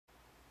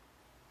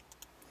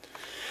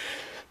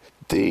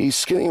The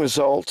skinning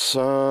results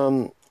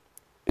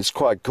is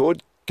quite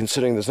good,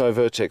 considering there's no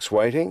vertex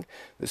weighting.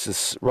 This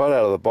is right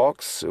out of the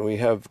box. We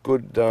have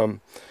good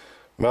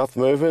mouth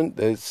movement.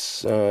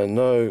 There's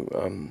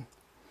no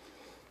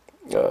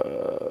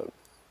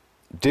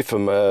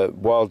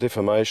wild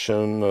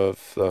deformation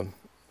of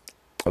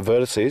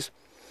vertices,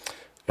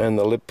 and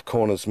the lip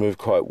corners move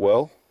quite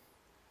well.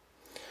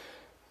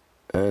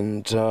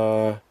 And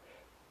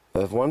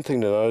one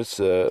thing to notice,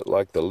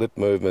 like the lip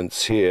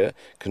movements here,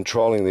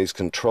 controlling these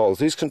controls.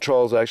 These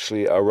controls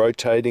actually are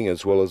rotating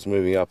as well as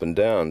moving up and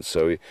down,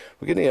 so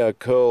we're getting a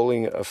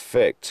curling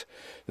effect.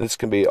 This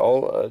can be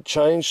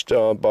changed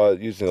by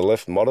using the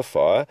left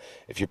modifier.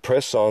 If you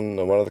press on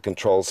one of the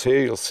controls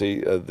here, you'll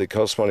see the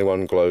corresponding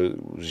one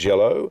glows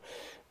yellow,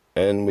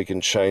 and we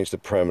can change the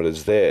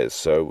parameters there.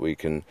 So we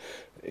can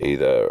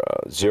either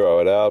zero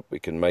it out, we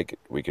can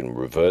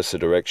reverse the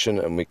direction,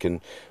 and we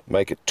can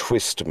make it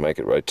twist to make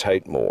it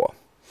rotate more,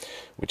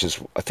 which is,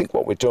 I think,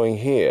 what we're doing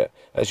here.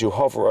 As you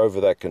hover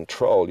over that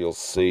control, you'll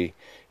see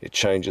it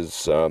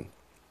changes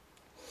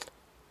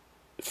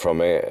from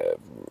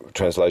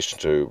translation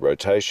to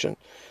rotation,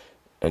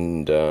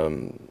 and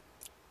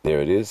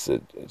there it is.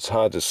 It's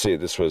hard to see at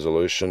this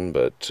resolution,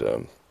 but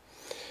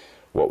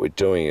what we're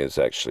doing is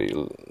actually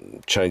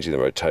changing the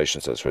rotation,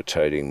 so it's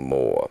rotating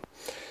more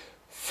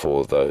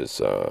for those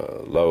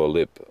lower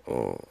lip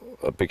or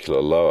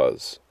orbicular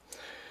lowers.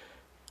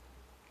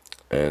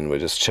 And we're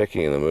just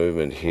checking the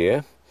movement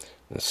here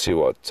and see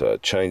what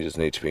changes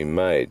need to be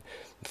made.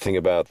 The thing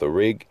about the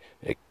rig,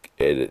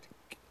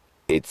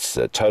 it's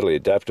totally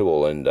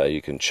adaptable, and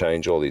you can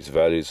change all these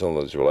values, all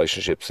those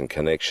relationships and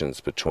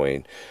connections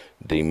between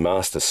the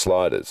master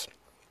sliders.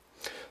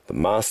 The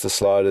master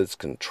sliders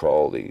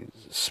control the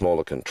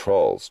smaller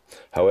controls.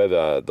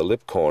 However, the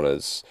lip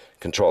corners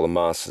control the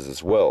masters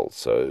as well.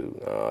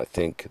 So I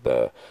think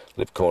the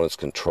lip corners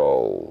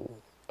control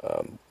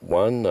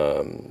one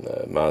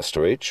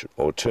master each,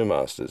 or two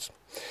masters.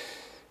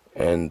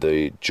 And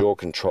the jaw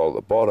control at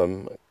the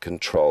bottom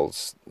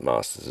controls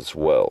masters as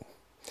well.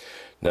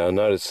 Now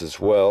notice as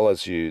well,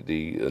 as the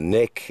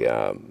neck,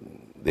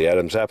 the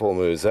Adam's apple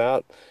moves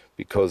out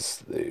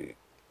because the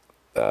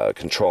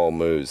control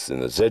moves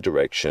in the Z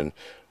direction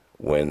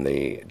when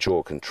the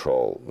jaw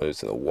control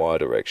moves in the Y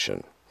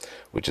direction,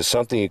 which is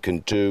something you can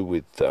do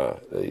with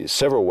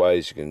several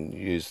ways. You can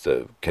use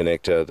the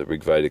connector, the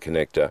Rigvator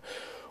connector,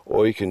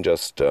 or you can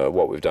just,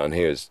 what we've done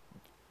here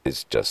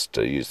is just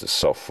use the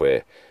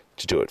software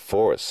to do it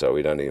for us, so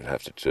we don't even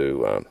have to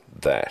do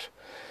that.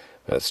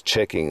 That's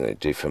checking the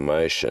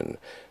deformation.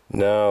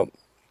 Now,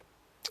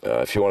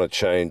 if you want to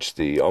change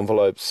the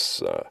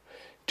envelopes,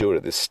 do it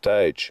at this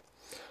stage.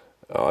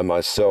 I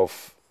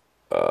myself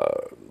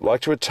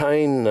like to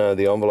retain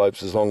the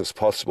envelopes as long as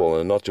possible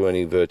and not do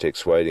any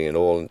vertex weighting at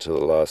all until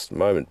the last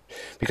moment,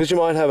 because you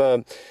might have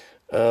a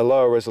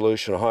lower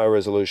resolution, a higher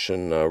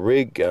resolution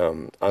rig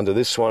under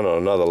this one on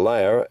another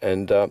layer,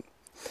 and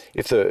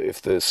if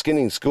the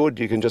skinning's good,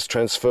 you can just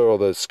transfer all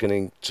the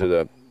skinning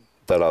to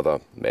that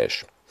other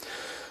mesh.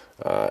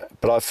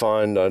 But I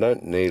find I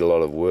don't need a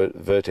lot of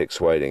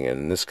vertex weighting, and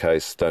in this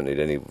case don't need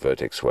any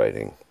vertex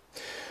weighting.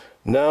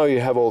 Now you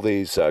have all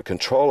these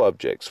control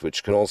objects,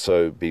 which can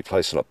also be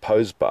placed on a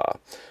pose bar,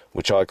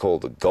 which I call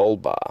the goal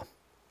bar.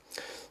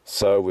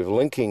 So we're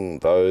linking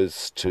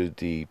those to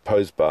the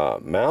pose bar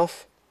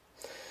mouth,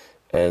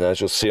 and as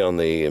you'll see on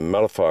the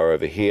modifier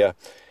over here,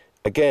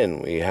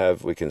 again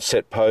we can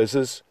set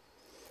poses,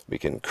 we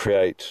can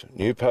create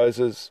new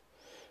poses,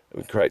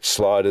 we create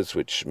sliders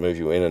which move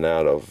you in and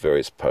out of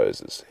various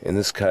poses. In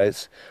this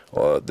case,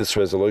 or this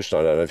resolution,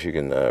 I don't know if you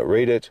can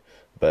read it,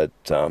 but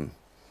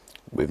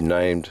we've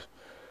named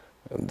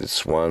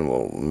this one.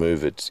 We'll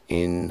move it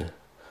in,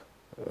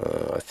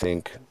 I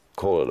think,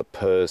 call it a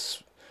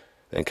purse,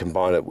 and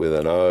combine it with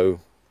an O.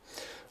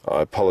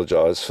 I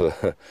apologize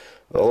for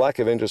the lack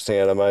of interesting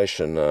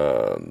animation,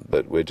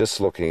 but we're just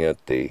looking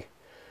at the...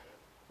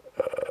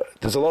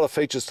 there's a lot of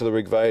features to the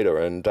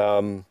Rigvator, and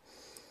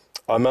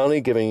I'm only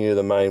giving you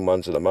the main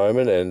ones at the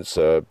moment, and it's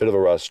a bit of a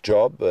rush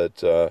job,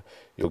 but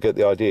you'll get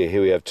the idea.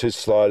 Here we have two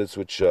sliders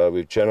which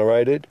we've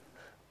generated.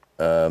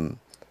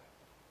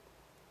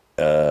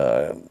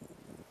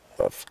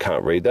 I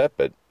can't read that,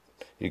 but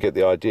you get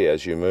the idea.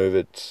 As you move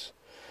it,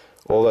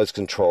 all those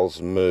controls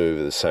move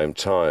at the same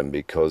time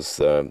because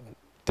they're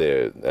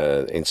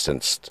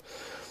instanced.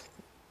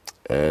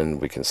 And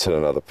we can set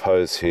another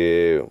pose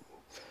here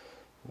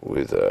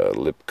with a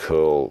lip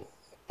curl,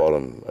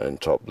 bottom and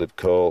top lip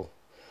curl,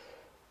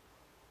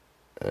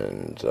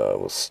 and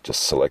we'll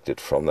just select it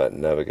from that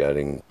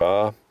navigating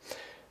bar.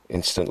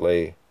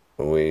 Instantly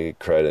we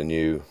create a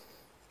new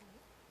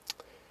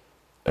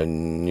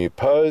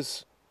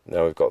pose.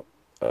 Now we've got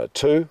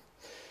two.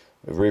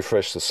 We've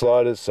refreshed the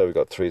sliders, so we've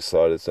got three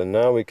sliders, and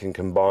now we can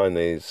combine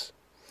these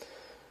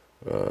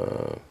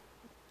to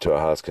our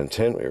heart's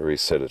content. We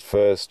reset it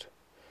first,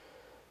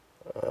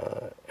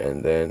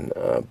 and then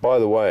by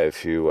the way,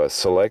 if you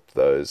select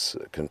those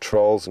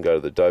controls and go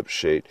to the dope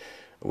sheet,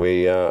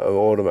 we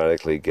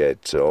automatically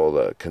get all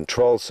the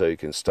controls, so you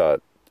can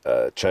start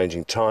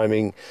changing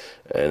timing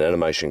and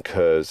animation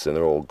curves, and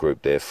they're all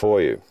grouped there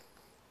for you.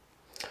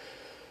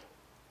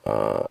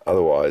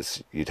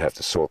 Otherwise, you'd have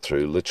to sort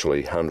through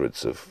literally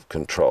hundreds of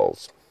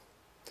controls.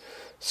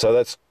 So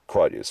that's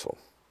quite useful.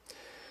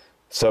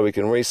 So we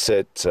can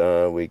reset,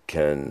 we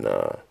can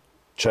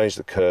change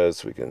the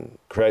curves, we can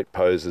create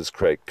poses,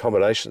 create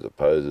combinations of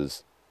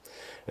poses,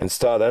 and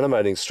start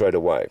animating straight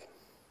away.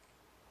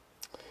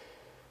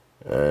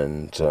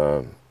 And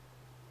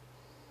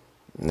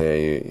there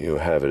you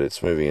have it.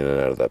 It's moving in and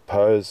out of that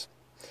pose.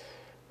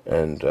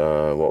 And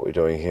what we're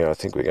doing here, I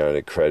think we're going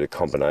to create a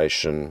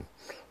combination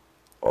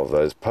of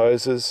those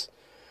poses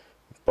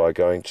by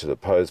going to the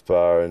pose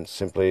bar and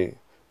simply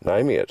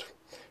naming it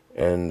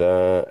and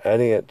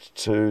adding it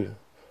to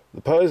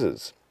the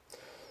poses.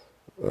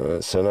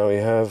 So now we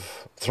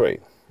have 3.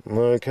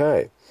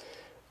 Okay.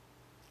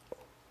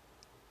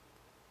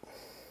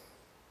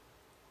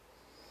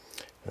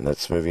 And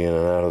that's moving in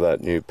and out of that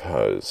new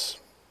pose.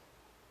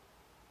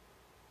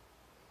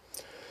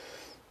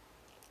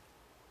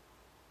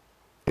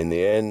 In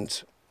the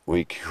end,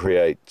 we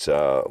create,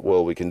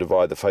 well, we can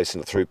divide the face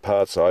into 3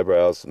 parts: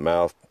 eyebrows, the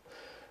mouth,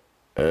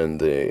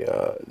 and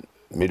the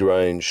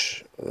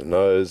mid-range, the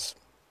nose,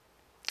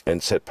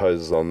 and set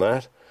poses on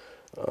that.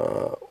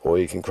 Or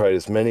you can create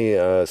as many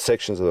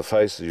sections of the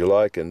face as you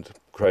like and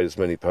create as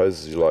many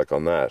poses as you like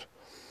on that.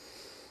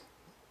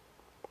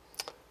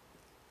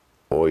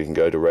 Or you can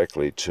go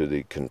directly to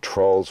the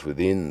controls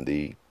within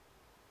the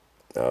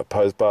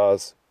pose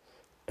bars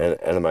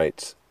and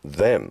animate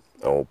them,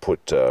 or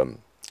put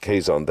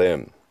keys on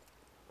them.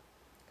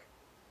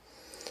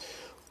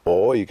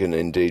 Or you can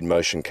indeed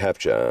motion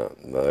capture.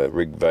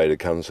 Rig Vader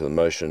comes with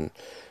motion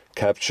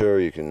capture.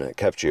 You can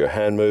capture your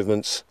hand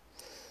movements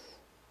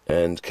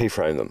and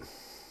keyframe them.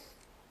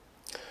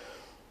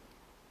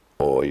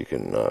 Or you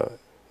can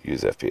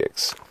use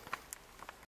FBX.